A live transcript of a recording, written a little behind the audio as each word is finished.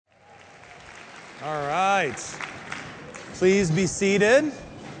right. Please be seated.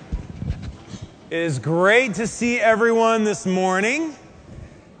 It is great to see everyone this morning.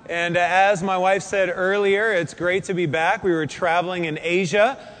 And as my wife said earlier, it's great to be back. We were traveling in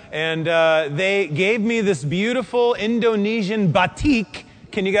Asia, and they gave me this beautiful Indonesian batik.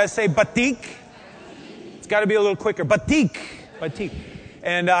 Can you guys say batik? It's got to be a little quicker. Batik. Batik.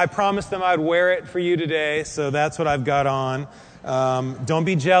 And I promised them I'd wear it for you today, so that's what I've got on. Don't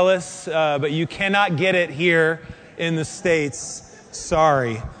be jealous, but you cannot get it here in the States.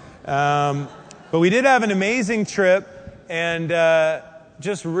 Sorry. But we did have an amazing trip, and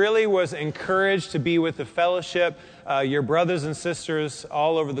just really was encouraged to be with the fellowship, your brothers and sisters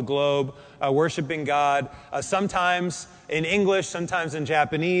all over the globe, worshiping God, sometimes in English, sometimes in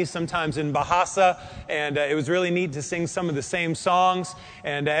Japanese, sometimes in Bahasa, and it was really neat to sing some of the same songs,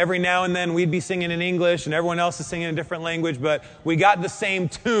 and every now and then we'd be singing in English, and everyone else is singing in a different language, but we got the same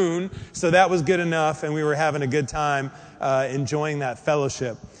tune, so that was good enough, and we were having a good time enjoying that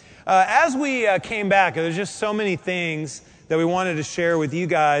fellowship. As we came back, there's just so many things that we wanted to share with you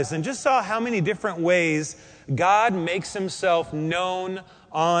guys, and just saw how many different ways God makes himself known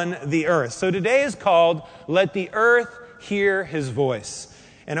on the earth. So today is called Let the Earth Hear His Voice.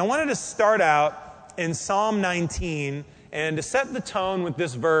 And I wanted to start out in Psalm 19 and to set the tone with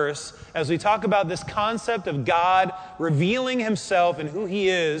this verse as we talk about this concept of God revealing himself and who he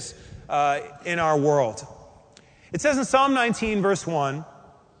is in our world. It says in Psalm 19 verse 1,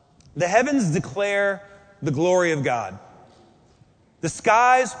 "The heavens declare the glory of God. The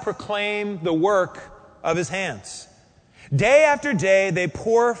skies proclaim the work of his hands. Day after day they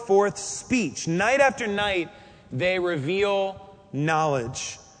pour forth speech. Night after night they reveal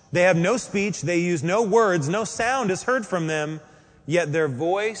knowledge. They have no speech, they use no words, no sound is heard from them, yet their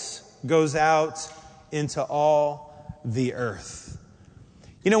voice goes out into all the earth."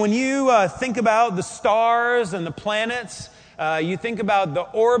 You know, when you think about the stars and the planets, you think about the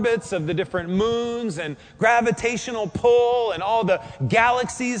orbits of the different moons and gravitational pull and all the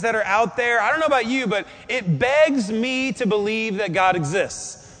galaxies that are out there. I don't know about you, but it begs me to believe that God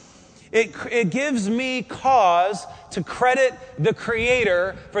exists. It gives me cause to credit the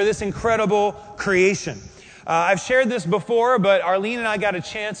Creator for this incredible creation. I've shared this before, but Arlene and I got a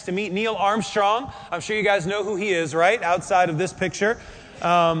chance to meet Neil Armstrong. I'm sure you guys know who he is, right? Outside of this picture.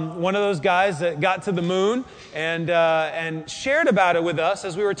 One of those guys that got to the moon and shared about it with us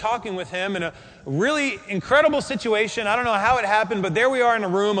as we were talking with him in a really incredible situation. I don't know how it happened, but there we are in a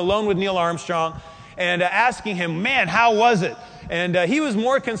room alone with Neil Armstrong and asking him, "Man, how was it?" And he was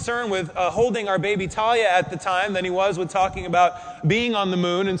more concerned with holding our baby Talia at the time than he was with talking about being on the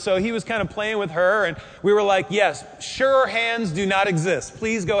moon. And so he was kind of playing with her, and we were like, "Yes, sure hands do not exist.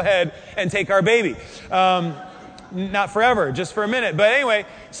 Please go ahead and take our baby." Not forever, just for a minute. But anyway,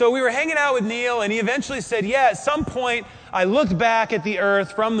 so we were hanging out with Neil, and he eventually said, "Yeah, at some point I looked back at the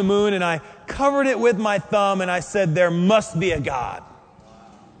earth from the moon and I covered it with my thumb and I said, there must be a God."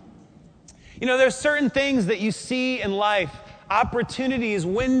 You know, there's certain things that you see in life, opportunities,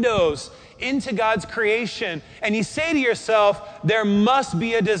 windows into God's creation, and you say to yourself, there must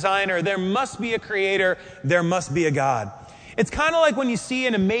be a designer, there must be a creator, there must be a God. It's kind of like when you see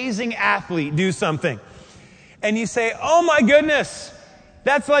an amazing athlete do something, and you say, "Oh my goodness,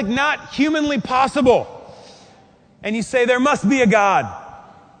 that's like not humanly possible." And you say, there must be a God.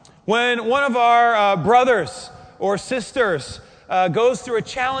 When one of our brothers or sisters goes through a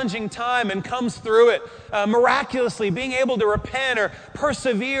challenging time and comes through it miraculously, being able to repent or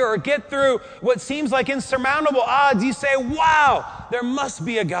persevere or get through what seems like insurmountable odds, you say, wow, there must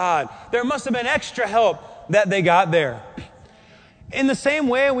be a God. There must have been extra help that they got there. In the same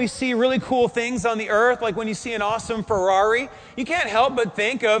way, we see really cool things on the earth, like when you see an awesome Ferrari, you can't help but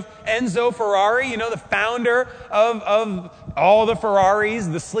think of Enzo Ferrari, you know, the founder of all the Ferraris,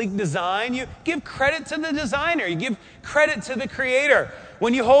 the sleek design. You give credit to the designer. You give credit to the creator.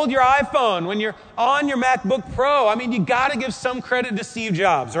 When you hold your iPhone, when you're on your MacBook Pro, I mean, you got to give some credit to Steve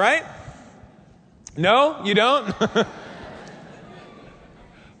Jobs, right? No, you don't?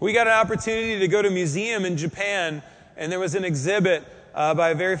 We got an opportunity to go to a museum in Japan, and there was an exhibit by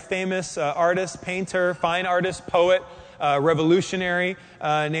a very famous artist, painter, fine artist, poet, revolutionary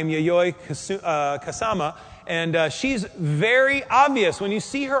named Yayoi Kusama. And she's very obvious. When you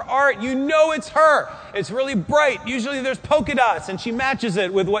see her art, you know it's her. It's really bright. Usually there's polka dots, and she matches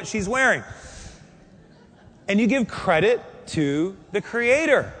it with what she's wearing. And you give credit to the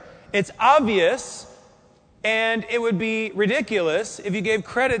creator. It's obvious, and it would be ridiculous if you gave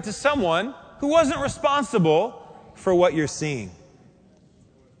credit to someone who wasn't responsible for what you're seeing.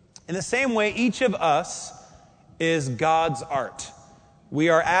 In the same way, each of us is God's art. We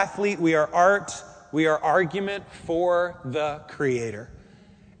are athlete, we are art, we are Argument for the Creator.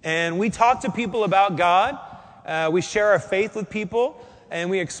 And we talk to people about God. We share our faith with people. And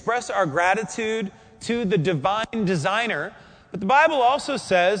we express our gratitude to the divine designer. But the Bible also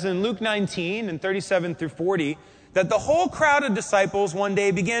says in Luke 19 and 37 through 40 that the whole crowd of disciples one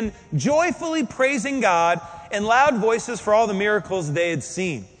day began joyfully praising God in loud voices for all the miracles they had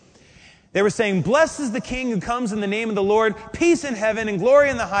seen. They were saying, "Blessed is the King who comes in the name of the Lord, peace in heaven and glory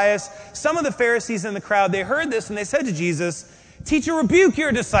in the highest." Some of the Pharisees in the crowd, they heard this and they said to Jesus, "Teacher, rebuke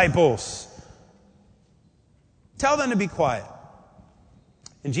your disciples. Tell them to be quiet."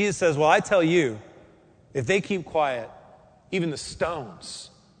 And Jesus says, "Well, I tell you, if they keep quiet, even the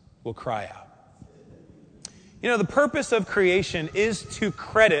stones will cry out." You know, the purpose of creation is to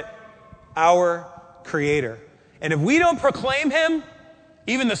credit our Creator. And if we don't proclaim Him,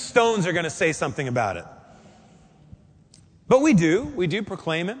 even the stones are going to say something about it. But we do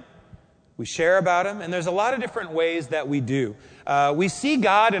proclaim Him. We share about Him. And there's a lot of different ways that we do. We see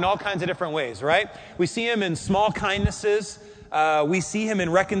God in all kinds of different ways, right? We see Him in small kindnesses. We see Him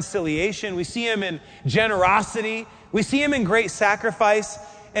in reconciliation. We see Him in generosity. We see Him in great sacrifice.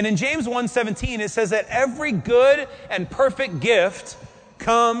 And in James 1:17, it says that every good and perfect gift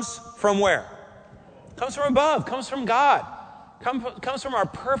comes from where? Comes from above, comes from God, comes from our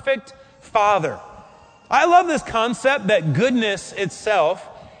perfect Father. I love this concept that goodness itself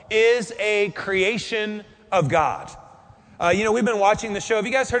is a creation of God. We've been watching the show. Have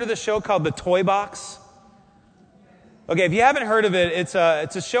you guys heard of the show called The Toy Box? Okay, if you haven't heard of it, it's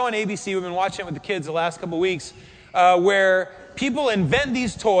a show on ABC. We've been watching it with the kids the last couple weeks, where people invent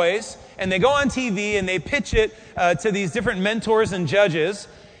these toys, and they go on TV, and they pitch it to these different mentors and judges,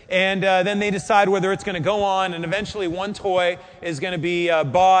 and then they decide whether it's going to go on, and eventually one toy is going to be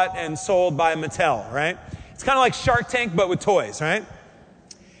bought and sold by Mattel, right? It's kind of like Shark Tank, but with toys, right?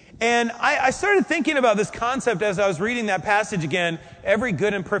 And I started thinking about this concept as I was reading that passage again. Every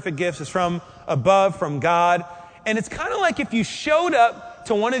good and perfect gift is from above, from God. And it's kind of like if you showed up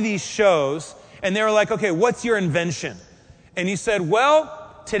to one of these shows, and they were like, "Okay, what's your invention?" And you said,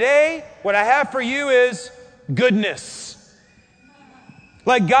 "Well, today, what I have for you is goodness."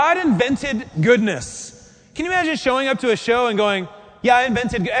 Like, God invented goodness. Can you imagine showing up to a show and going, "Yeah, I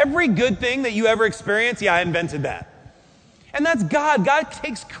invented every good thing that you ever experienced. Yeah, I invented that." And that's God. God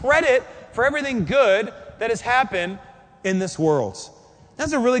takes credit for everything good that has happened in this world.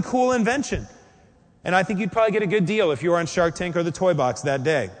 That's a really cool invention. And I think you'd probably get a good deal if you were on Shark Tank or the Toy Box that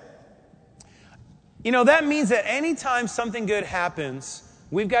day. You know, that means that anytime something good happens,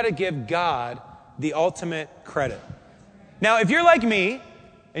 we've got to give God the ultimate credit. Now, if you're like me,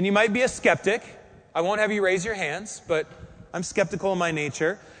 and you might be a skeptic, I won't have you raise your hands, but I'm skeptical in my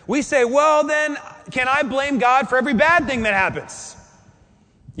nature. We say, well, then, can I blame God for every bad thing that happens?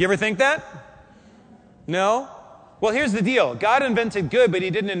 You ever think that? No? Well, here's the deal. God invented good, but He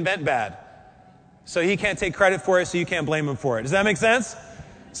didn't invent bad. So He can't take credit for it, so you can't blame Him for it. Does that make sense?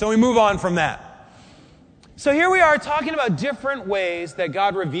 So we move on from that. So here we are talking about different ways that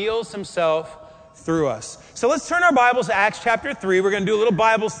God reveals Himself through us. So let's turn our Bibles to Acts chapter 3. We're going to do a little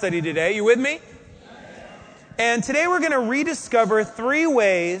Bible study today. You with me? And today we're going to rediscover 3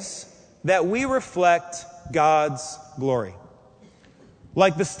 ways that we reflect God's glory.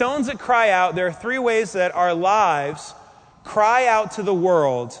 Like the stones that cry out, there are 3 ways that our lives cry out to the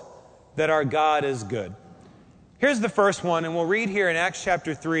world that our God is good. Here's the first one, and we'll read here in Acts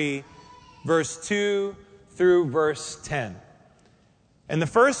chapter 3, verse 2 through verse 10. And the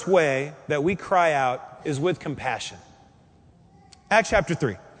first way that we cry out is with compassion. Acts chapter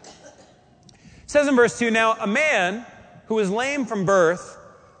 3. It says in verse 2, "Now a man who was lame from birth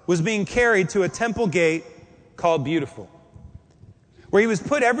was being carried to a temple gate called Beautiful, where he was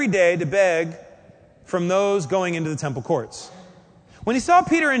put every day to beg from those going into the temple courts. When he saw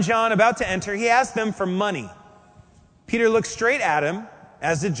Peter and John about to enter, he asked them for money. Peter looked straight at him,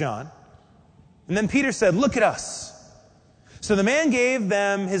 as did John. And then Peter said, 'Look at us.' So the man gave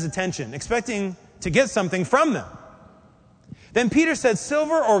them his attention, expecting to get something from them. Then Peter said,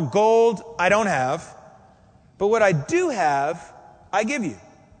 'Silver or gold I don't have, but what I do have, I give you.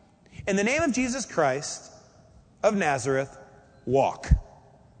 In the name of Jesus Christ of Nazareth, walk.'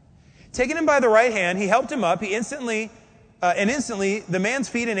 Taking him by the right hand, he helped him up. Instantly, the man's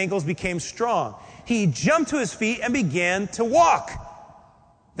feet and ankles became strong. He jumped to his feet and began to walk.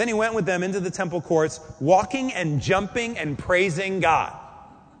 Then he went with them into the temple courts, walking and jumping and praising God."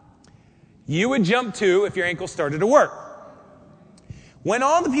 You would jump too if your ankles started to work. "When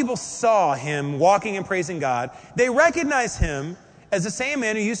all the people saw him walking and praising God, they recognized him as the same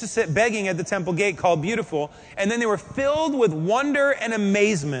man who used to sit begging at the temple gate called Beautiful, and then they were filled with wonder and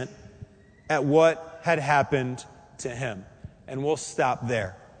amazement at what had happened to him. And we'll stop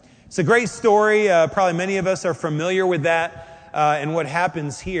there. It's a great story. Probably many of us are familiar with that and what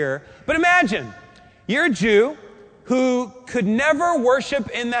happens here. But imagine, you're a Jew who could never worship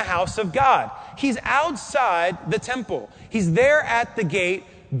in the house of God. He's outside the temple. He's there at the gate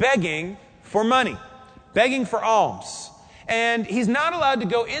begging for money, begging for alms. And he's not allowed to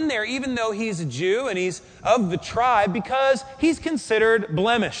go in there even though he's a Jew and he's of the tribe because he's considered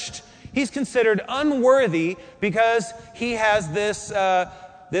blemished. He's considered unworthy because he has this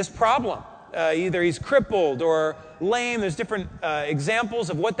problem. Either he's crippled or lame. There's different examples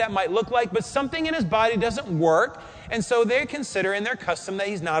of what that might look like, but something in his body doesn't work, and so they consider in their custom that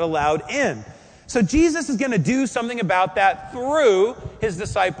he's not allowed in. So Jesus is going to do something about that through his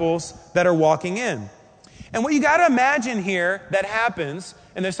disciples that are walking in. And what you got to imagine here that happens,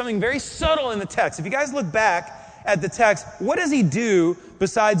 and there's something very subtle in the text. If you guys look back at the text, what does he do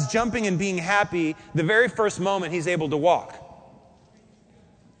besides jumping and being happy the very first moment he's able to walk?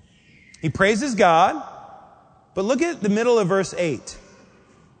 He praises God, but look at the middle of verse 8.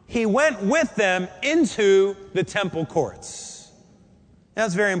 He went with them into the temple courts. Now,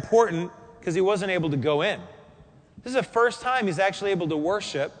 that's very important because he wasn't able to go in. This is the first time he's actually able to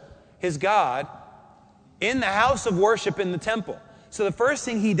worship his God in the house of worship in the temple. So the first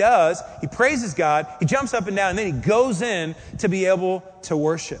thing he does, he praises God, he jumps up and down, and then he goes in to be able to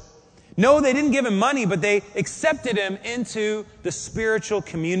worship. No, they didn't give him money, but they accepted him into the spiritual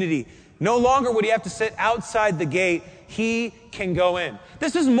community. No longer would he have to sit outside the gate. He can go in.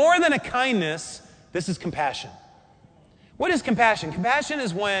 This is more than a kindness. This is compassion. What is compassion? Compassion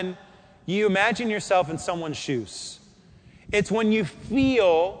is when you imagine yourself in someone's shoes. It's when you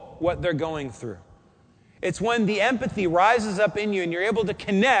feel what they're going through. It's when the empathy rises up in you and you're able to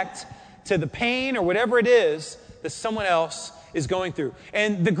connect to the pain or whatever it is that someone else is going through.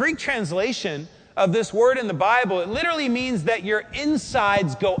 And the Greek translation of this word in the Bible, it literally means that your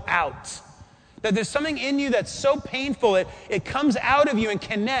insides go out. That there's something in you that's so painful, it comes out of you and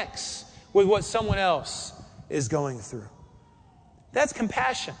connects with what someone else is going through. That's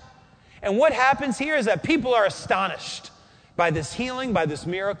compassion. And what happens here is that people are astonished by this healing, by this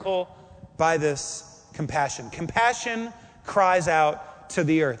miracle, by this compassion. Compassion cries out to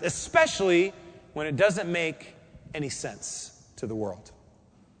the earth, especially when it doesn't make any sense to the world.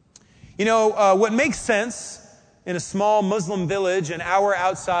 You know, what makes sense in a small Muslim village an hour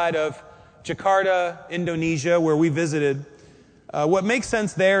outside of Jakarta, Indonesia, where we visited, what makes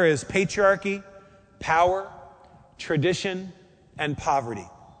sense there is patriarchy, power, tradition, and poverty.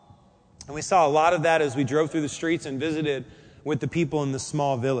 And we saw a lot of that as we drove through the streets and visited with the people in this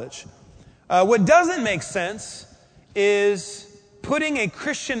small village. What doesn't make sense is putting a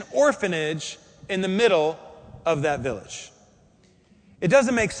Christian orphanage in the middle of that village. It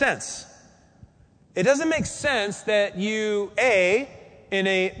doesn't make sense. It doesn't make sense that you, in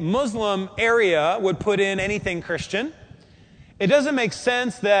a Muslim area, would put in anything Christian. It doesn't make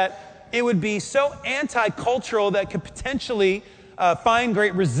sense that it would be so anti-cultural that could potentially find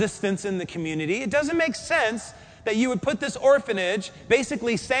great resistance in the community. It doesn't make sense that you would put this orphanage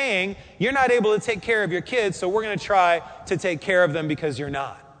basically saying, you're not able to take care of your kids, so we're going to try to take care of them because you're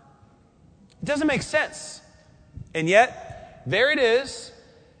not. It doesn't make sense. And yet, there it is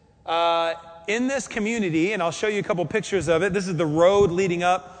in this community, and I'll show you a couple pictures of it. This is the road leading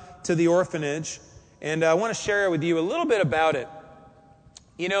up to the orphanage, and I want to share with you a little bit about it.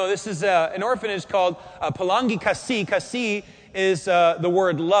 You know, this is an orphanage called Pelangi Kasih. Kasih is the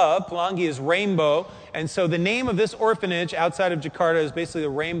word love. Pelangi is rainbow. And so the name of this orphanage outside of Jakarta is basically the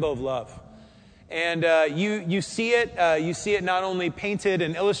rainbow of love. And you see it not only painted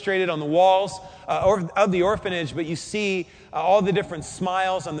and illustrated on the walls of the orphanage, but you see all the different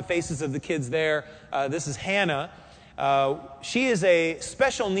smiles on the faces of the kids there. This is Hannah. She is a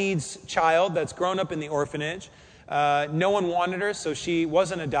special needs child that's grown up in the orphanage. No one wanted her, so she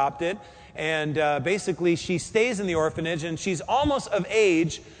wasn't adopted. And basically, she stays in the orphanage, and she's almost of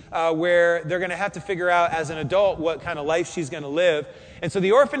age where they're going to have to figure out as an adult what kind of life she's going to live. And so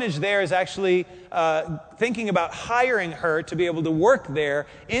the orphanage there is actually thinking about hiring her to be able to work there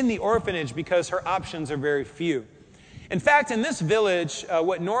in the orphanage because her options are very few. In fact, in this village,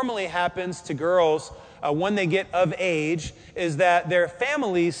 what normally happens to girls when they get of age is that their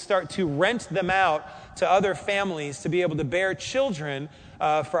families start to rent them out to other families to be able to bear children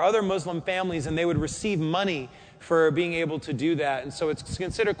for other Muslim families, and they would receive money for being able to do that. And so it's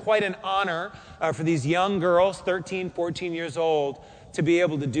considered quite an honor for these young girls, 13, 14 years old, to be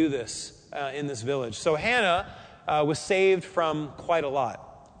able to do this in this village. So Hannah was saved from quite a lot.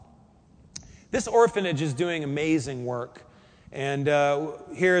 This orphanage is doing amazing work. And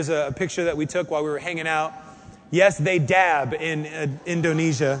here's a picture that we took while we were hanging out. Yes, they dab in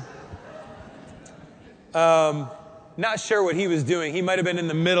Indonesia. Not sure what he was doing. He might have been in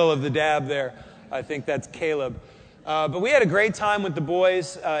the middle of the dab there. I think that's Caleb. But we had a great time with the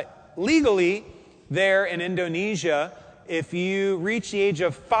boys. Legally, there in Indonesia, if you reach the age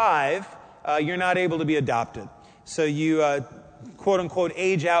of 5, you're not able to be adopted. So you, quote-unquote,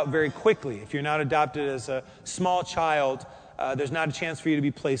 age out very quickly. If you're not adopted as a small child, there's not a chance for you to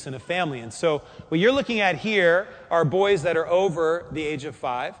be placed in a family. And so what you're looking at here are boys that are over the age of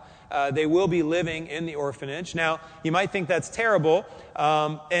 5. They will be living in the orphanage. Now, you might think that's terrible,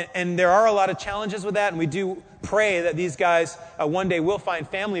 and there are a lot of challenges with that, and we do pray that these guys one day will find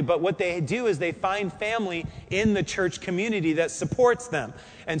family, but what they do is they find family in the church community that supports them.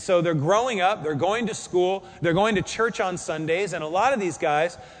 And so they're growing up, they're going to school, they're going to church on Sundays, and a lot of these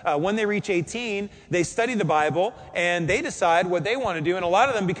guys, when they reach 18, they study the Bible, and they decide what they want to do, and a lot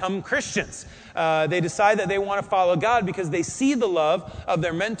of them become Christians. They decide that they want to follow God because they see the love of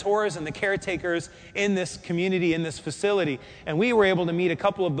their mentors and the caretakers in this community, in this facility. And we were able to meet a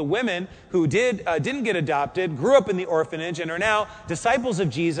couple of the women who didn't get adopted, grew up in the orphanage, and are now disciples of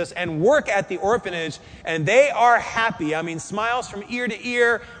Jesus and work at the orphanage. And they are happy. I mean, smiles from ear to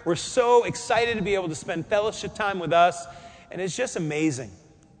ear. We're so excited to be able to spend fellowship time with us. And it's just amazing.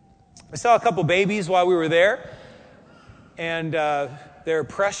 I saw a couple babies while we were there. And they're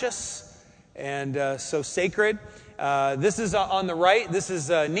precious. And so sacred. This is on the right. This is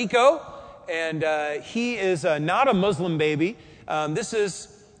Nico, and he is not a Muslim baby. This is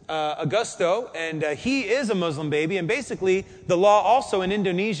Augusto, and he is a Muslim baby. And basically, the law also in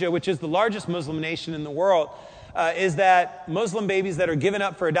Indonesia, which is the largest Muslim nation in the world, is that Muslim babies that are given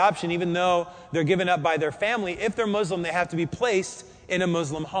up for adoption, even though they're given up by their family, if they're Muslim, they have to be placed in a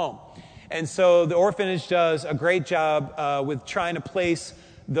Muslim home. And so the orphanage does a great job with trying to place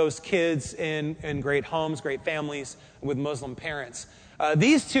those kids in great homes, great families with Muslim parents.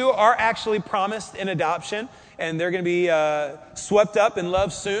 These two are actually promised in adoption, and they're going to be swept up in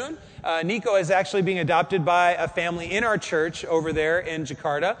love soon. Nico is actually being adopted by a family in our church over there in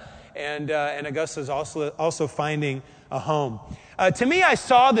Jakarta, and Augusta is also finding a home. To me, I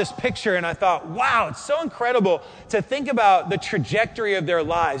saw this picture and I thought, wow, it's so incredible to think about the trajectory of their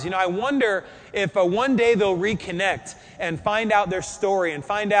lives. You know, I wonder if one day they'll reconnect and find out their story and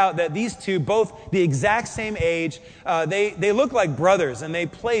find out that these two, both the exact same age, they look like brothers and they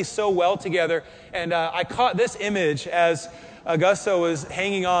play so well together. And I caught this image as Augusto was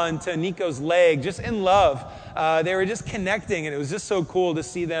hanging on to Nico's leg, just in love. They were just connecting, and it was just so cool to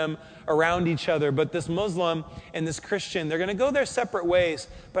see them around each other. But this Muslim and this Christian, they're going to go their separate ways.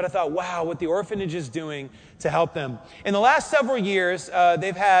 But I thought, wow, what the orphanage is doing to help them. In the last several years,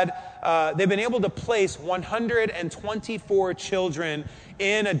 they've been able to place 124 children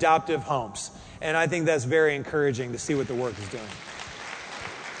in adoptive homes. And I think that's very encouraging to see what the work is doing.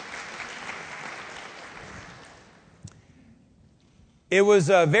 It was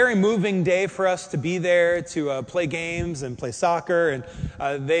a very moving day for us to be there, to play games and play soccer.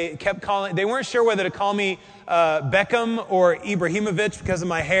 And they kept calling, they weren't sure whether to call me Beckham or Ibrahimovic because of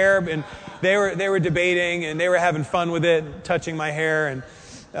my hair. And they were debating, and they were having fun with it, touching my hair and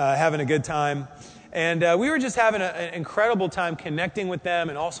having a good time. And we were just having an incredible time connecting with them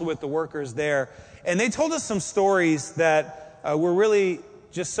and also with the workers there. And they told us some stories that were really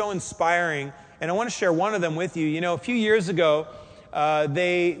just so inspiring. And I want to share one of them with you. You know, a few years ago,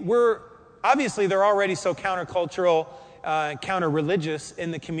 they're already so countercultural, counter-religious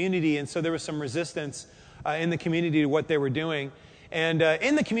in the community, and so there was some resistance in the community to what they were doing. And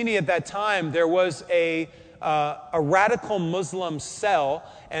in the community at that time, there was a radical Muslim cell,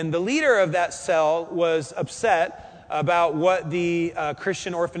 and the leader of that cell was upset about what the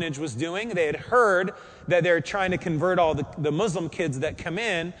Christian orphanage was doing. They had heard that they were trying to convert all the Muslim kids that come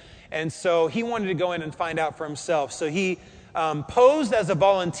in, and so he wanted to go in and find out for himself. So he posed as a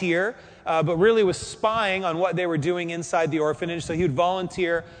volunteer, but really was spying on what they were doing inside the orphanage. So he would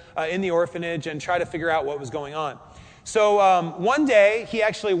volunteer in the orphanage and try to figure out what was going on. So one day, he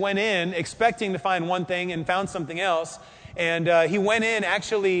actually went in expecting to find one thing and found something else. And he went in,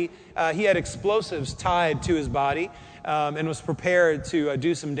 actually, he had explosives tied to his body and was prepared to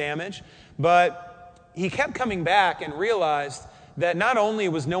do some damage. But he kept coming back and realized that not only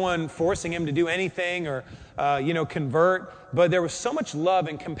was no one forcing him to do anything or convert, but there was so much love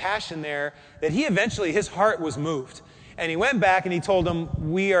and compassion there that his heart was moved. And he went back and he told them,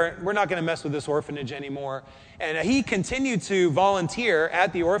 we're not going to mess with this orphanage anymore. And he continued to volunteer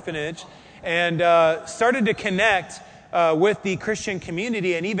at the orphanage and started to connect with the Christian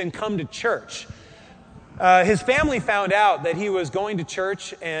community and even come to church. His family found out that he was going to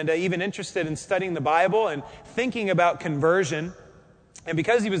church and even interested in studying the Bible and thinking about conversion. And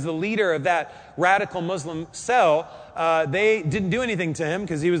because he was the leader of that radical Muslim cell, they didn't do anything to him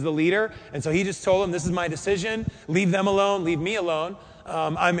because he was the leader. And so he just told them, this is my decision. Leave them alone. Leave me alone.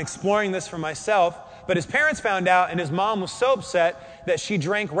 I'm exploring this for myself. But his parents found out, and his mom was so upset that she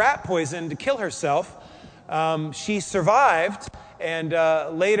drank rat poison to kill herself. She survived, and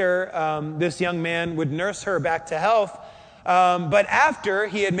later this young man would nurse her back to health. But after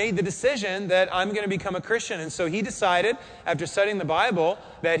he had made the decision that I'm going to become a Christian, and so he decided, after studying the Bible,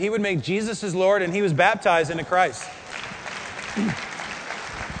 that he would make Jesus his Lord, and he was baptized into Christ.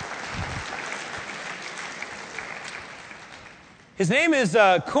 His name is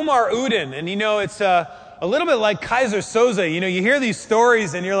Kumar Udin, and it's a little bit like Kaiser Soze. You hear these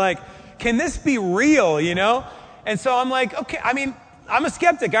stories, and you're like, can this be real, And so I'm like, okay, I'm a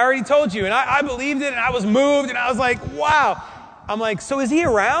skeptic, I already told you, and I believed it, and I was moved, and I was like, wow. I'm like, so is he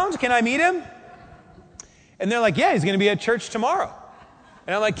around? Can I meet him? And they're like, yeah, he's going to be at church tomorrow.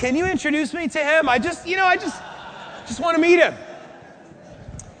 And I'm like, can you introduce me to him? I just want to meet him.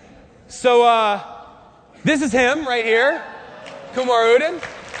 So this is him right here, Kumar Udin.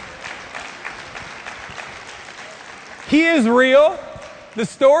 He is real. The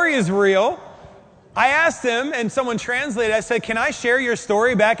story is real. I asked him, and someone translated, I said, can I share your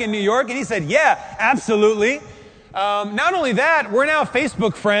story back in New York? And he said, yeah, absolutely. Not only that, we're now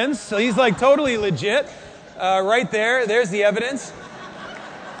Facebook friends, so he's like totally legit. Right there, there's the evidence.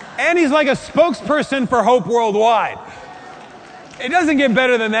 And he's like a spokesperson for Hope Worldwide. It doesn't get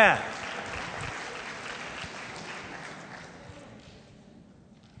better than that.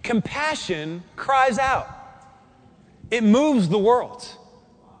 Compassion cries out. It moves the world.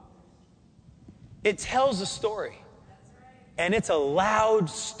 It tells a story. And it's a loud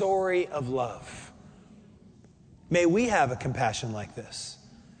story of love. May we have a compassion like this.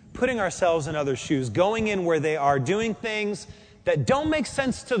 Putting ourselves in others' shoes, going in where they are, doing things that don't make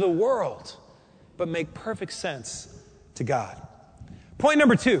sense to the world, but make perfect sense to God. Point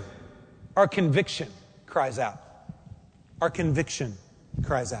number 2, our conviction cries out. Our conviction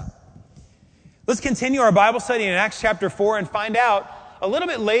cries out. Let's continue our Bible study in Acts chapter 4 and find out a little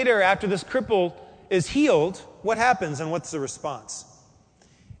bit later, after this cripple is healed, what happens and what's the response.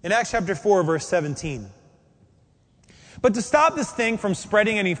 In Acts chapter 4, verse 17. But to stop this thing from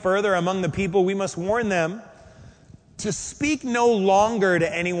spreading any further among the people, we must warn them to speak no longer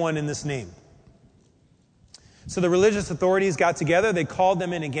to anyone in this name. So the religious authorities got together, they called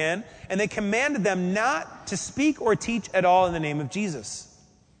them in again, and they commanded them not to speak or teach at all in the name of Jesus.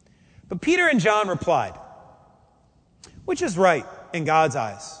 But Peter and John replied, which is right in God's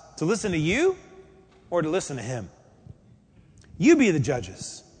eyes, to listen to you or to listen to him? You be the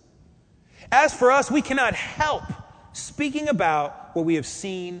judges. As for us, we cannot help speaking about what we have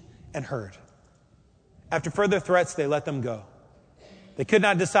seen and heard. After further threats, they let them go. They could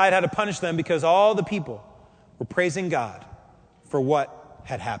not decide how to punish them because all the people were praising God for what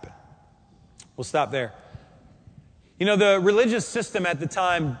had happened. We'll stop there. The religious system at the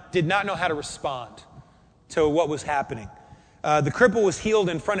time did not know how to respond to what was happening. The cripple was healed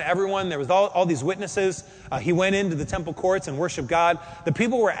in front of everyone. There was all these witnesses. He went into the temple courts and worshiped God. The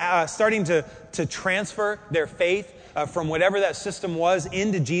people were starting to transfer their faith from whatever that system was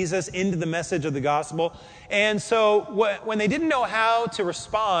into Jesus, into the message of the gospel. And so when they didn't know how to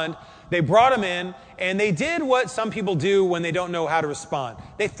respond, they brought him in, and they did what some people do when they don't know how to respond.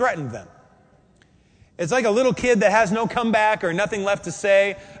 They threatened them. It's like a little kid that has no comeback or nothing left to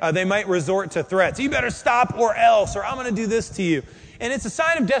say. They might resort to threats. You better stop or else, or I'm going to do this to you. And it's a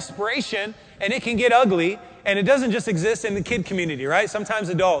sign of desperation, and it can get ugly, and it doesn't just exist in the kid community, right? Sometimes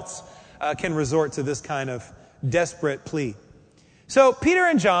adults can resort to this kind of desperate plea. So Peter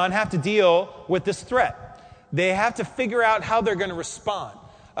and John have to deal with this threat. They have to figure out how they're going to respond.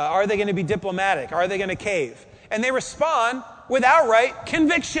 Are they going to be diplomatic? Are they going to cave? And they respond with outright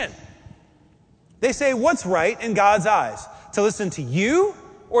conviction. They say, what's right in God's eyes? To listen to you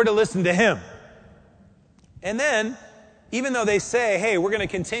or to listen to him? And then, even though they say, hey, we're going to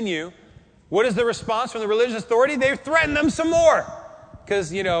continue, what is the response from the religious authority? They threaten them some more.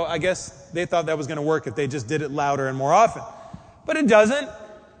 Because, I guess they thought that was going to work if they just did it louder and more often. But it doesn't,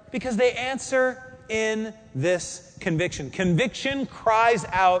 because they answer in this conviction. Conviction cries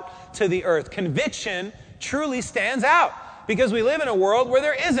out to the earth. Conviction truly stands out. Because we live in a world where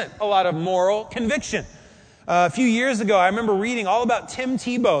there isn't a lot of moral conviction. A few years ago, I remember reading all about Tim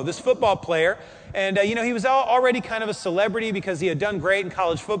Tebow, this football player, And he was already kind of a celebrity because he had done great in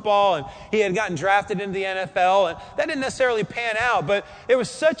college football, and he had gotten drafted into the NFL, and that didn't necessarily pan out, but it was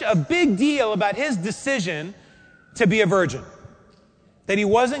such a big deal about his decision to be a virgin, that he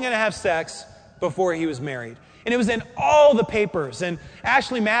wasn't going to have sex before he was married. And it was in all the papers. And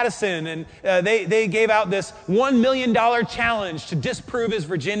Ashley Madison, and they gave out this $1 million challenge to disprove his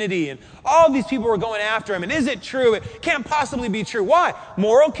virginity. And all these people were going after him. And is it true? It can't possibly be true. Why?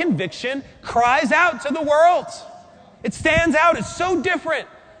 Moral conviction cries out to the world. It stands out. It's so different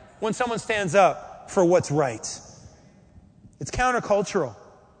when someone stands up for what's right. It's countercultural.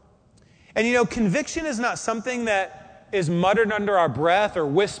 And conviction is not something that is muttered under our breath or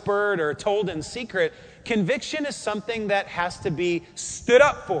whispered or told in secret. Conviction is something that has to be stood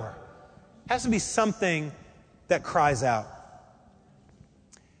up for. It has to be something that cries out.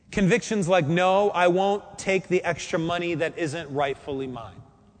 Convictions like, no, I won't take the extra money that isn't rightfully mine.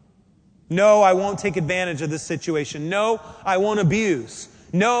 No, I won't take advantage of this situation. No, I won't abuse.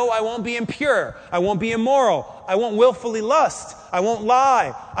 No, I won't be impure. I won't be immoral. I won't willfully lust. I won't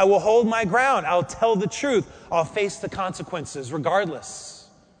lie. I will hold my ground. I'll tell the truth. I'll face the consequences regardless.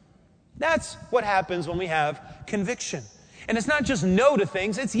 That's what happens when we have conviction. And it's not just no to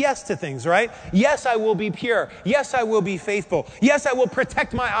things, it's yes to things, right? Yes, I will be pure. Yes, I will be faithful. Yes, I will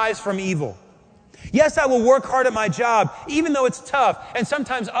protect my eyes from evil. Yes, I will work hard at my job, even though it's tough. And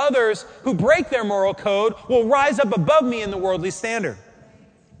sometimes others who break their moral code will rise up above me in the worldly standard.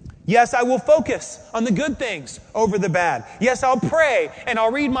 Yes, I will focus on the good things over the bad. Yes, I'll pray and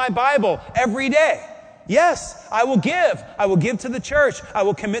I'll read my Bible every day. Yes, I will give. I will give to the church. I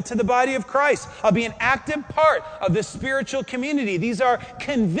will commit to the body of Christ. I'll be an active part of the spiritual community. These are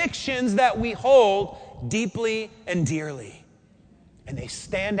convictions that we hold deeply and dearly. And they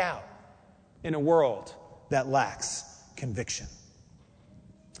stand out in a world that lacks conviction.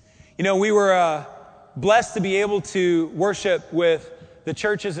 We were blessed to be able to worship with the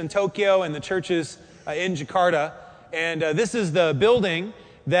churches in Tokyo and the churches in Jakarta. And this is the building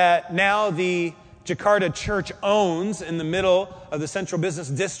that now the Jakarta Church owns in the middle of the central business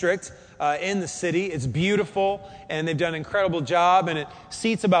district in the city. It's beautiful, and they've done an incredible job, and it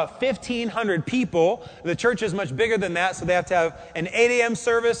seats about 1,500 people. The church is much bigger than that, so they have to have an 8 a.m.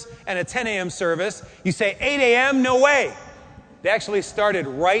 service and a 10 a.m. service. You say, 8 a.m.? No way. They actually started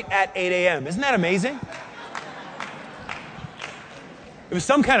right at 8 a.m. Isn't that amazing? It was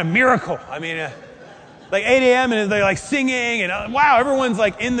some kind of miracle. Like 8 a.m. and they're like singing and wow, everyone's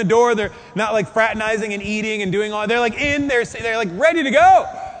like in the door. They're not like fraternizing and eating and doing all. They're like in there. They're like ready to go.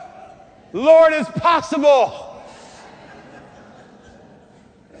 Lord is possible.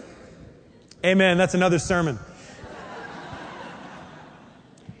 Amen. That's another sermon.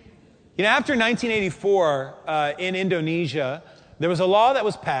 After 1984 in Indonesia, there was a law that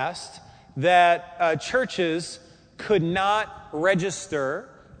was passed that churches could not register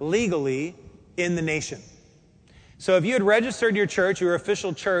legally in the nation. So if you had registered your church, your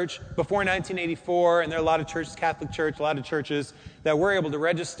official church, before 1984, and there are a lot of churches, Catholic Church, a lot of churches that were able to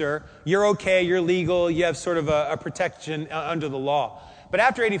register, you're okay, you're legal, you have sort of a protection under the law. But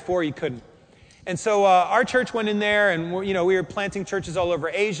after 84, you couldn't. And so our church went in there, and we were planting churches all over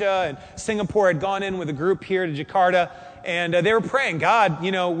Asia, and Singapore had gone in with a group here to Jakarta, and they were praying, God,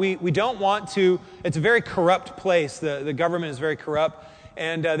 we don't want to, it's a very corrupt place, the government is very corrupt.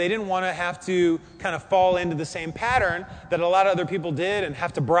 And they didn't want to have to kind of fall into the same pattern that a lot of other people did and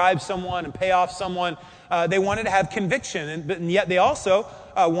have to bribe someone and pay off someone. They wanted to have conviction, and yet they also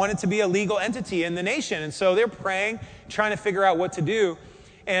wanted to be a legal entity in the nation. And so they're praying, trying to figure out what to do.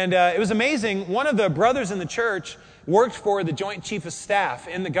 And it was amazing. One of the brothers in the church worked for the Joint Chief of Staff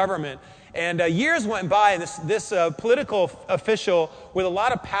in the government. And years went by, and this political official with a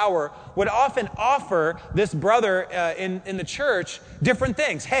lot of power would often offer this brother in the church different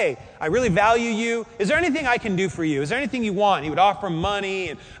things. Hey, I really value you. Is there anything I can do for you? Is there anything you want? He would offer him money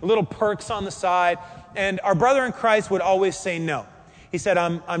and little perks on the side. And our brother in Christ would always say no. He said,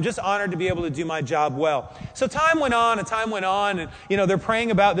 I'm just honored to be able to do my job well. So time went on, and they're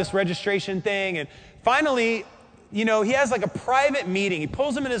praying about this registration thing, and finally, he has like a private meeting. He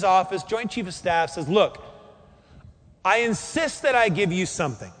pulls him in his office, Joint Chief of Staff, says, look, I insist that I give you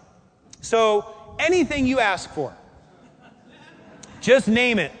something. So anything you ask for, just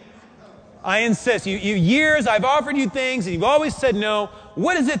name it. I insist. Years I've offered you things, and you've always said no.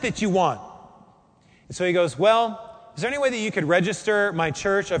 What is it that you want? And so he goes, well, is there any way that you could register my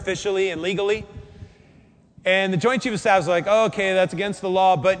church officially and legally? And the Joint Chief of Staff is like, oh, okay, that's against the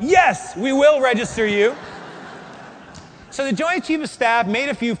law, but yes, we will register you. So the Joint Chief of Staff made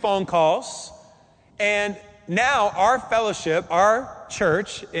a few phone calls, and now our fellowship, our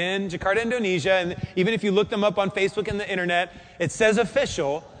church in Jakarta, Indonesia. And even if you look them up on Facebook and the internet, it says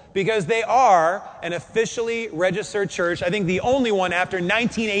official because they are an officially registered church. I think the only one after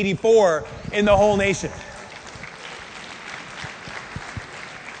 1984 in the whole nation.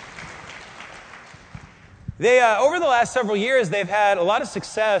 They, over the last several years, they've had a lot of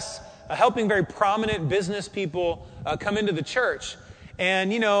success helping very prominent business people come into the church.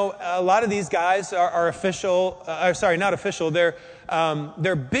 And, you know, a lot of these guys are official, not official, they're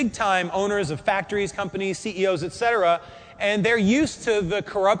big-time owners of factories, companies, CEOs, etc., and they're used to the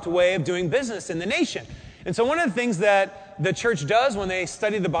corrupt way of doing business in the nation. And so one of the things that the church does when they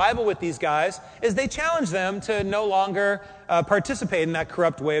study the Bible with these guys is they challenge them to no longer participate in that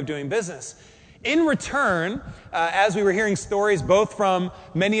corrupt way of doing business. In return, as we were hearing stories both from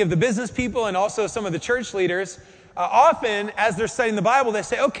many of the business people and also some of the church leaders, often as they're studying the Bible, they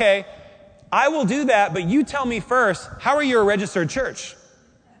say, okay, I will do that, but you tell me first, how are you a registered church?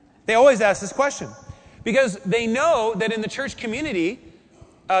 They always ask this question because they know that in the church community,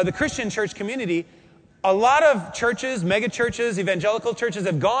 the Christian church community, a lot of churches, mega churches, evangelical churches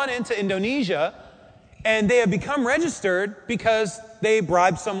have gone into Indonesia and they have become registered because they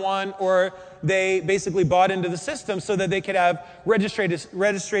bribed someone or they basically bought into the system so that they could have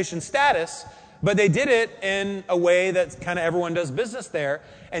registration status, but they did it in a way that kind of everyone does business there.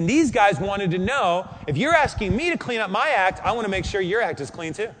 And these guys wanted to know, if you're asking me to clean up my act, I want to make sure your act is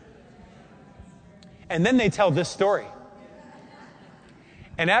clean too. And then they tell this story.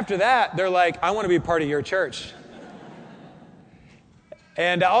 And after that, they're like, I want to be part of your church.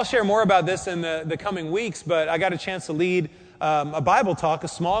 And I'll share more about this in the coming weeks, but I got a chance to lead a Bible talk, a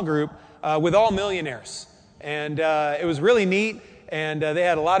small group, with all millionaires. And it was really neat. And they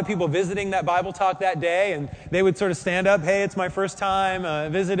had a lot of people visiting that Bible talk that day. And they would sort of stand up, hey, it's my first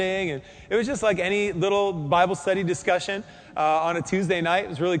time visiting. And it was just like any little Bible study discussion on a Tuesday night. It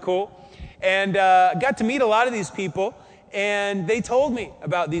was really cool. And got to meet a lot of these people. And they told me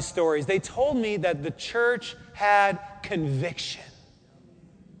about these stories. They told me that the church had conviction.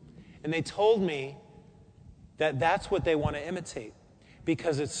 And they told me that that's what they want to imitate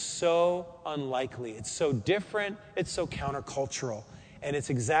because it's so unlikely. It's so different. It's so countercultural. And it's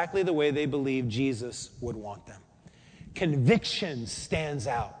exactly the way they believe Jesus would want them. Conviction stands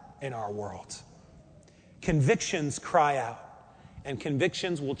out in our world. Convictions cry out. And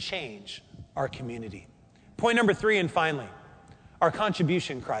convictions will change our community. Point number 3, and finally, our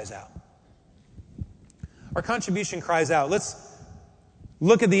contribution cries out. Our contribution cries out. Let's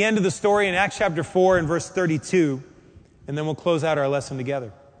look at the end of the story in Acts chapter 4 and verse 32, and then we'll close out our lesson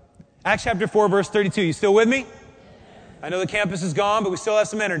together. Acts chapter 4, verse 32. You still with me? I know the campus is gone, but we still have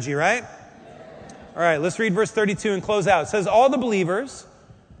some energy, right? All right, let's read verse 32 and close out. It says, all the believers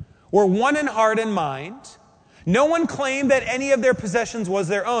were one in heart and mind. No one claimed that any of their possessions was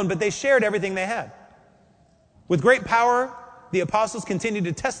their own, but they shared everything they had. With great power, the apostles continued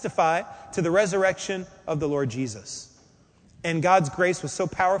to testify to the resurrection of the Lord Jesus. And God's grace was so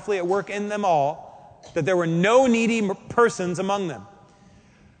powerfully at work in them all that there were no needy persons among them.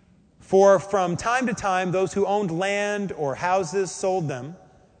 For from time to time, those who owned land or houses sold them,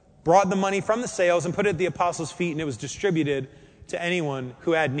 brought the money from the sales and put it at the apostles' feet, and it was distributed to anyone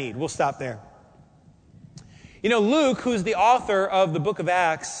who had need. We'll stop there. You know, Luke, who's the author of the book of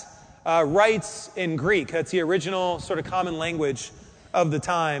Acts, writes in Greek. That's the original sort of common language of the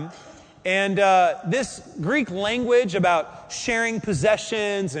time. And this Greek language about sharing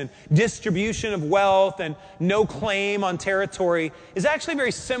possessions and distribution of wealth and no claim on territory is actually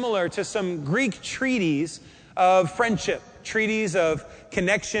very similar to some Greek treaties of friendship, treaties of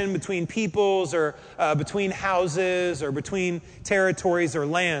connection between peoples or between houses or between territories or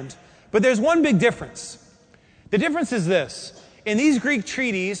land. But there's one big difference. The difference is this. In these Greek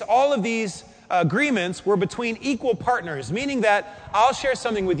treaties, all of these agreements were between equal partners, meaning that I'll share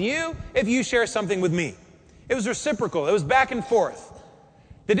something with you if you share something with me. It was reciprocal. It was back and forth.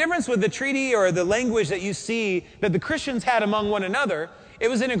 The difference with the treaty or the language that you see that the Christians had among one another, it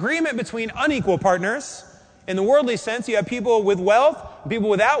was an agreement between unequal partners. In the worldly sense, you have people with wealth, people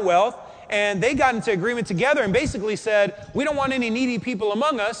without wealth, and they got into agreement together and basically said, we don't want any needy people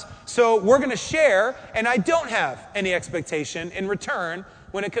among us, so we're going to share, and I don't have any expectation in return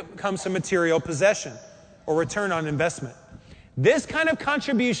when it comes to material possession or return on investment. This kind of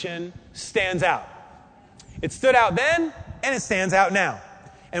contribution stands out. It stood out then, and it stands out now.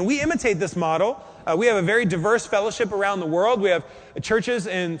 And we imitate this model. We have a very diverse fellowship around the world. We have churches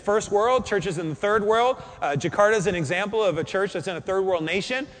in first world, churches in the third world. Jakarta is an example of a church that's in a third world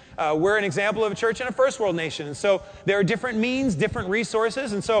nation. We're an example of a church in a first world nation. And so there are different means, different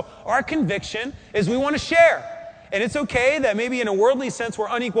resources. And so our conviction is we want to share. And it's okay that maybe in a worldly sense we're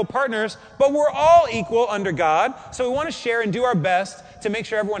unequal partners, but we're all equal under God. So we want to share and do our best to make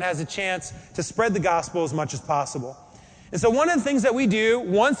sure everyone has a chance to spread the gospel as much as possible. And so one of the things that we do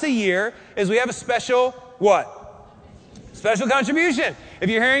once a year is we have a special, what? Special contribution. If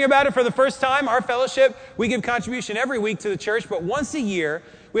you're hearing about it for the first time, our fellowship, we give contribution every week to the church, but once a year,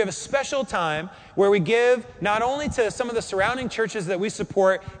 we have a special time where we give not only to some of the surrounding churches that we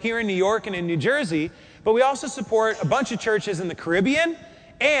support here in New York and in New Jersey, but we also support a bunch of churches in the Caribbean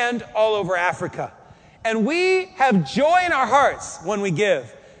and all over Africa. And we have joy in our hearts when we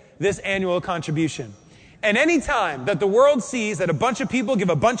give this annual contribution. And any time that the world sees that a bunch of people give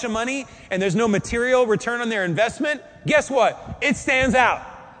a bunch of money and there's no material return on their investment, guess what? It stands out.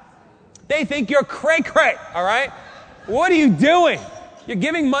 They think you're cray-cray, all right? What are you doing? You're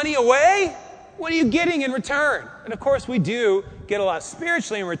giving money away? What are you getting in return? And of course, we do get a lot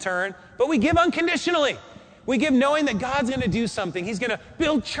spiritually in return, but we give unconditionally. We give knowing that God's going to do something. He's going to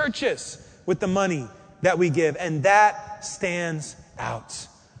build churches with the money that we give, and that stands out.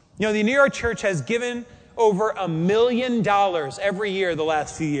 You know, the New York church has given over $1 million every year the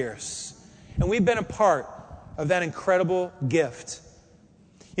last few years. And we've been a part of that incredible gift.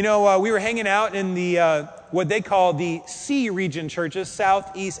 You know, we were hanging out in the what they call the C region churches,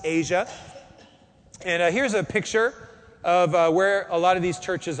 Southeast Asia. And here's a picture of where a lot of these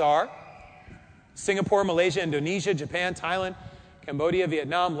churches are. Singapore, Malaysia, Indonesia, Japan, Thailand, Cambodia,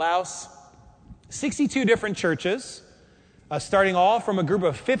 Vietnam, Laos. 62 different churches. Starting all from a group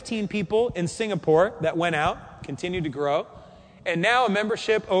of 15 people in Singapore that went out, continued to grow, and now a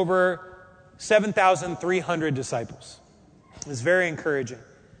membership over 7,300 disciples. It's very encouraging.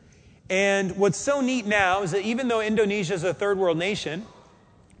 And what's so neat now is that even though Indonesia is a third world nation,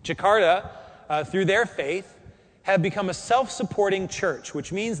 Jakarta, through their faith, have become a self-supporting church,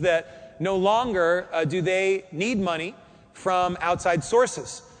 which means that no longer do they need money from outside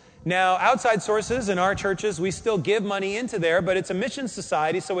sources. Now, outside sources in our churches, we still give money into there, but it's a mission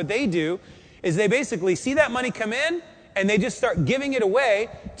society, so what they do is they basically see that money come in, and they just start giving it away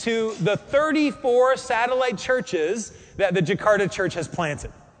to the 34 satellite churches that the Jakarta church has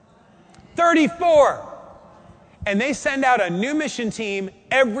planted. 34! And they send out a new mission team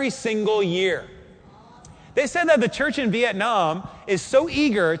every single year. They said that the church in Vietnam is so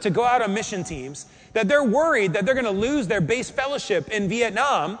eager to go out on mission teams that they're worried that they're going to lose their base fellowship in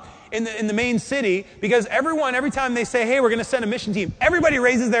Vietnam, in the main city, because every time they say, hey, we're going to send a mission team, everybody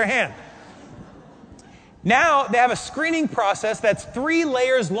raises their hand. Now they have a screening process that's 3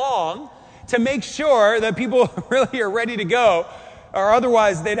 layers long to make sure that people really are ready to go, or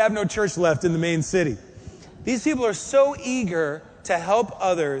otherwise they'd have no church left in the main city. These people are so eager to help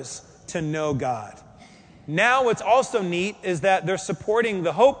others to know God. Now what's also neat is that they're supporting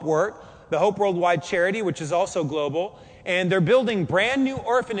the Hope work, the Hope Worldwide charity, which is also global, and they're building brand new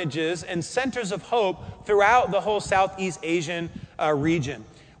orphanages and centers of hope throughout the whole Southeast Asian region.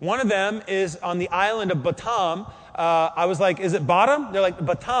 One of them is on the island of Batam. I was like, is it Batam? They're like,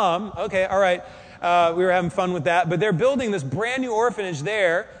 Batam. Okay, all right. We were having fun with that. But they're building this brand new orphanage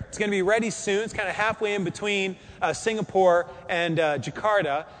there. It's going to be ready soon. It's kind of halfway in between Singapore and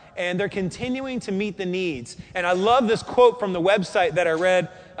Jakarta. And they're continuing to meet the needs. And I love this quote from the website that I read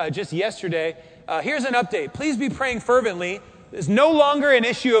just yesterday. Here's an update. Please be praying fervently. It's no longer an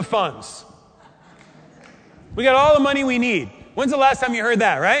issue of funds. We got all the money we need. When's the last time you heard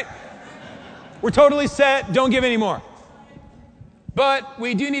that, right? We're totally set. Don't give any more. But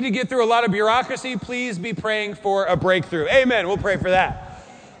we do need to get through a lot of bureaucracy. Please be praying for a breakthrough. Amen. We'll pray for that.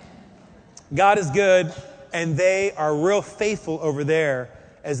 God is good, and they are real faithful over there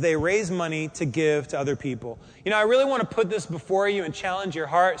as they raise money to give to other people. You know, I really want to put this before you and challenge your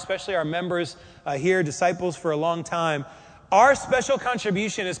heart, especially our members here, disciples for a long time. Our special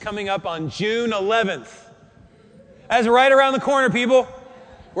contribution is coming up on June 11th. That's right around the corner, people.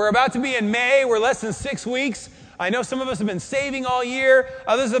 We're about to be in May. We're less than 6 weeks. I know some of us have been saving all year.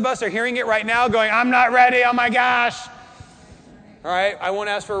 Others of us are hearing it right now going, I'm not ready. Oh my gosh. All right. I won't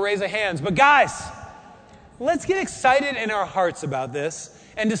ask for a raise of hands. But guys, let's get excited in our hearts about this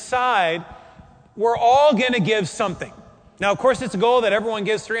and decide we're all going to give something. Now, of course, it's a goal that everyone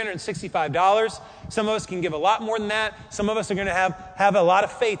gives $365. Some of us can give a lot more than that. Some of us are going to have a lot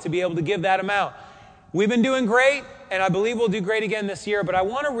of faith to be able to give that amount. We've been doing great, and I believe we'll do great again this year, but I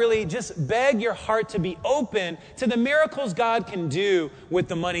want to really just beg your heart to be open to the miracles God can do with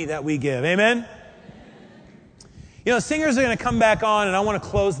the money that we give. Amen? You know, singers are going to come back on, and I want to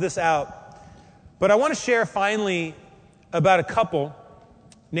close this out. But I want to share finally about a couple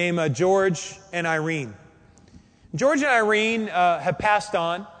named George and Irene. George and Irene have passed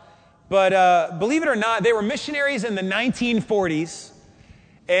on, But believe it or not, they were missionaries in the 1940s.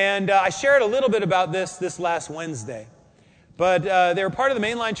 And I shared a little bit about this last Wednesday. But they were part of the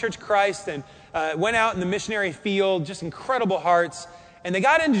Mainline Church of Christ and went out in the missionary field, just incredible hearts. And they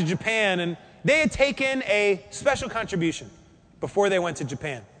got into Japan, and they had taken a special contribution before they went to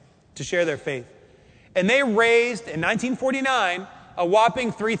Japan to share their faith. And they raised, in 1949, a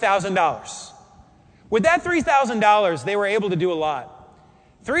whopping $3,000. With that $3,000, they were able to do a lot.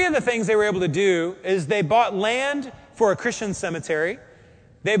 3 of the things they were able to do is they bought land for a Christian cemetery,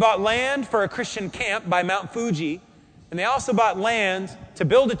 they bought land for a Christian camp by Mount Fuji, and they also bought land to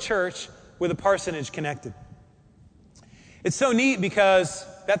build a church with a parsonage connected. It's so neat because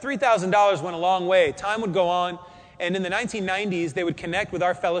that $3,000 went a long way. Time would go on, and in the 1990s, they would connect with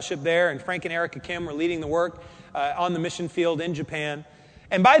our fellowship there, and Frank and Erica Kim were leading the work on the mission field in Japan.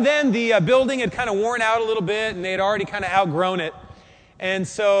 And by then, the building had kind of worn out a little bit, and they had already kind of outgrown it. And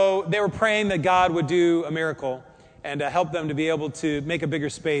so they were praying that God would do a miracle and help them to be able to make a bigger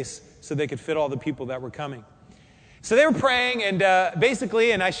space so they could fit all the people that were coming. So they were praying, and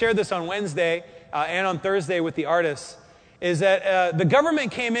basically, and I shared this on Wednesday and on Thursday with the artists, is that the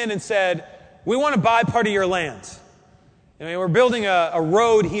government came in and said, we want to buy part of your land. I mean, we're building a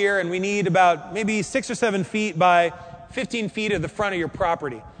road here, and we need about maybe 6 or 7 feet by 15 feet of the front of your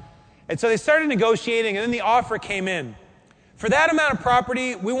property. And so they started negotiating, and then the offer came in. For that amount of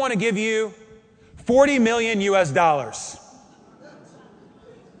property, we want to give you $40 million US.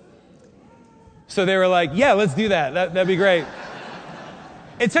 So they were like, yeah, let's do that. That'd be great.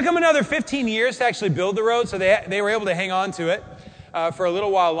 It took them another 15 years to actually build the road, so they were able to hang on to it for a little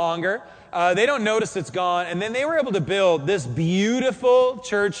while longer. They don't notice it's gone. And then they were able to build this beautiful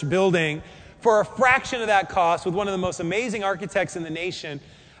church building for a fraction of that cost with one of the most amazing architects in the nation.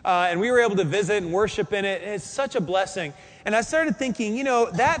 And we were able to visit and worship in it. It's such a blessing. And I started thinking,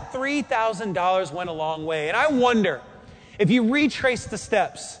 that $3,000 went a long way. And I wonder if you retrace the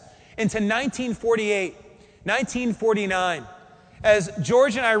steps into 1948, 1949, as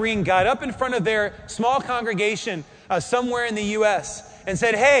George and Irene got up in front of their small congregation somewhere in the U.S. and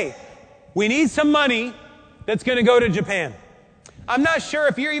said, hey, we need some money that's going to go to Japan. I'm not sure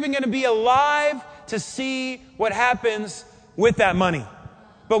if you're even going to be alive to see what happens with that money.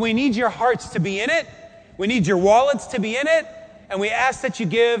 But we need your hearts to be in it. We need your wallets to be in it. And we ask that you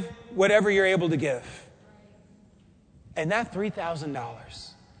give whatever you're able to give. And that $3,000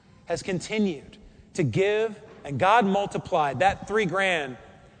 has continued to give. And God multiplied that $3,000,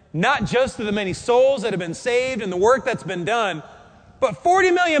 not just to the many souls that have been saved and the work that's been done, but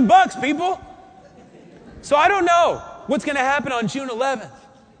 $40 million, people. So I don't know what's going to happen on June 11th.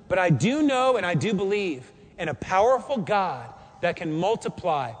 But I do know and I do believe in a powerful God that can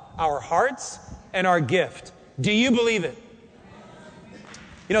multiply our hearts and our gift. Do you believe it?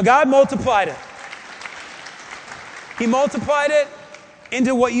 God multiplied it. He multiplied it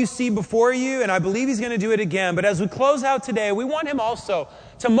into what you see before you, and I believe He's going to do it again. But as we close out today, we want Him also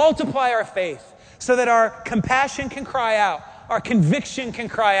to multiply our faith so that our compassion can cry out, our conviction can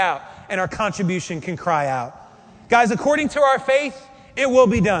cry out, and our contribution can cry out. Guys, according to our faith, it will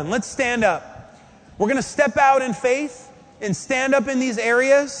be done. Let's stand up. We're going to step out in faith and stand up in these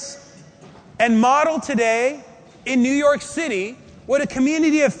areas and model today in New York City what a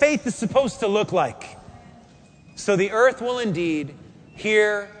community of faith is supposed to look like. So the earth will indeed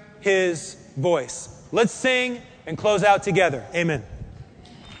hear His voice. Let's sing and close out together. Amen.